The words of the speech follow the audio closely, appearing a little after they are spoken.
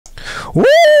Woo!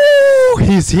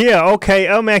 He's here. Okay,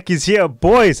 Ermac is here,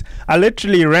 boys. I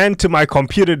literally ran to my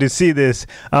computer to see this.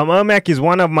 Ermac is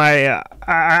one of my.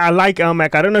 I like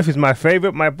Ermac. I don't know if he's my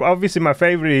favorite. Obviously my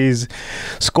favorite is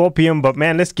Scorpion, but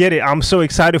man, let's get it. I'm so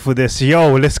excited for this.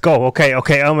 Yo, let's go. Okay,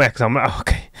 Ermac.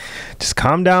 Okay. Just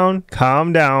calm down,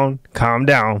 calm down, calm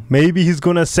down. Maybe he's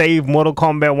gonna save Mortal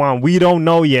Kombat 1. We don't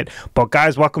know yet. But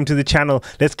guys, welcome to the channel.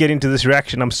 Let's get into this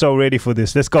reaction. I'm so ready for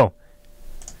this. Let's go.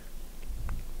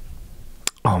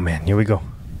 Oh man, here we go.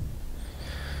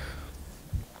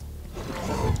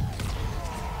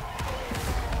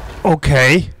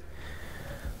 Okay.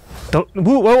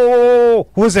 Whoa.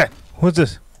 Who's that? Who's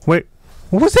this? Wait,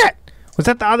 who was that? Was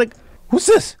that the other? Who's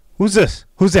this? Who's this?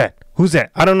 Who's that? Who's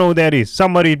that? I don't know who that is.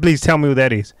 Somebody please tell me who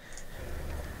that is.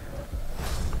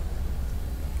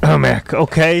 Ermac,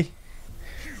 okay.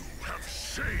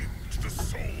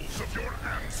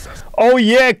 Oh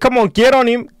yeah, come on, get on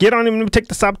him. Get on him. Let me take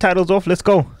the subtitles off. Let's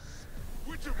go.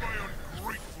 Which of my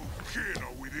ungrateful kin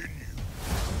are within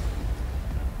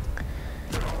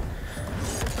you?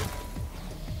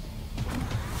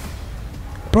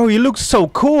 Bro, he looks so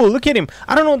cool. Look at him.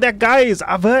 I don't know what that guy is.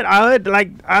 I heard like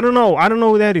I don't know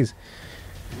who that is.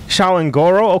 Shao and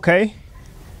Goro, okay.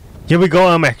 Here we go,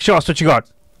 Ermac. Show us what you got.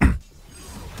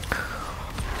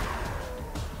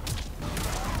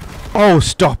 Oh,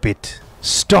 stop it.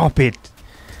 Stop it.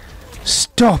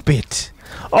 Stop it.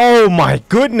 Oh my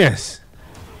goodness.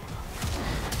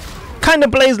 Kind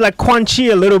of plays like Quan Chi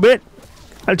a little bit.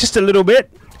 Just a little bit.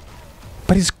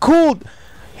 But he's cool.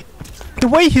 The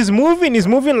way he's moving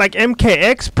like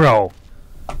MKX, bro.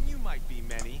 You might be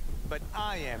many, but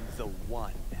I am the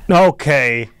one.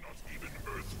 Okay. Not even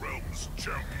Earthrealm's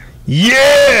champion.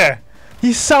 Yeah!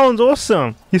 He sounds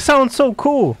awesome. He sounds so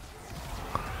cool.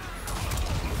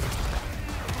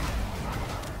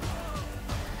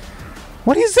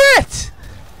 What is that?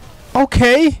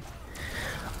 Okay.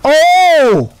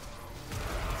 Oh!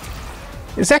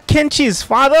 Is that Kenchi's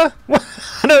father?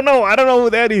 I don't know. I don't know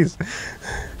who that is.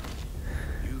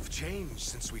 You've changed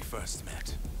since we first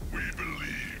met. We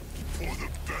believe for the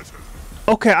better.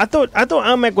 Okay, I thought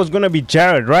Ermac was gonna be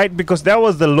Jared, right? Because that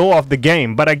was the law of the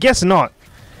game, but I guess not.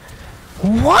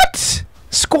 What?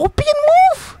 Scorpion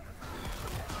move?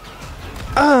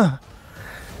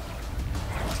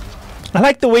 I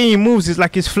like the way he moves. It's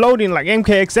like he's floating like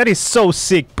MKX. That is so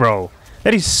sick, bro.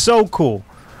 That is so cool.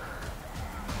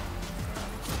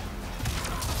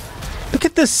 Look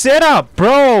at the setup,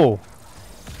 bro.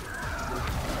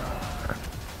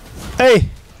 Hey.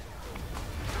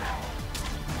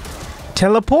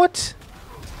 Teleport?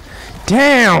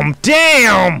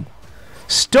 Damn.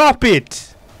 Stop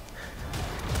it.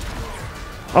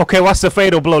 Okay, what's the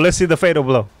fatal blow? Let's see the fatal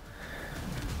blow.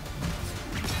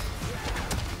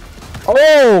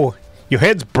 Oh, your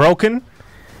head's broken.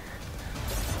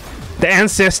 The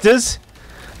ancestors.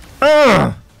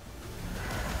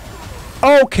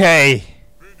 Okay.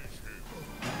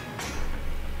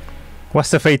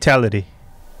 What's the fatality?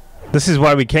 This is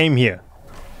why we came here.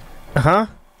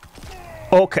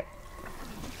 Okay.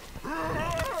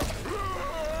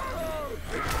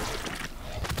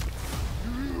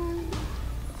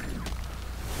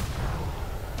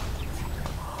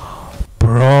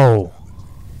 Bro.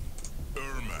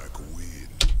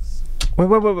 Wait.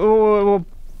 Whoa.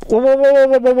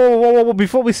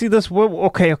 Before we see this,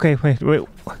 okay, wait.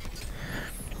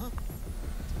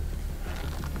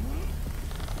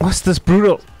 What's this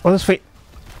brutal? What's this fate?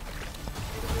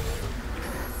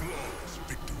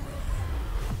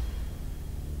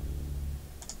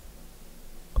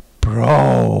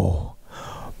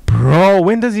 Bro,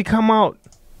 when does he come out?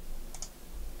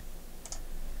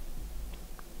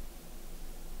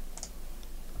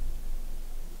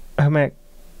 I'm at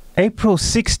April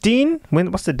 16.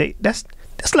 What's the date? That's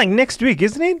like next week,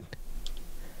 isn't it?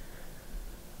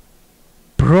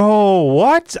 Bro,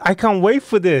 what? I can't wait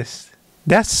for this.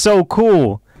 That's so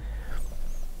cool.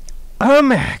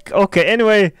 Ermac. Okay,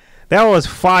 anyway, that was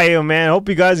fire, man. Hope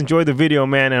you guys enjoyed the video,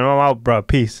 man. And I'm out, bro.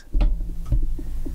 Peace.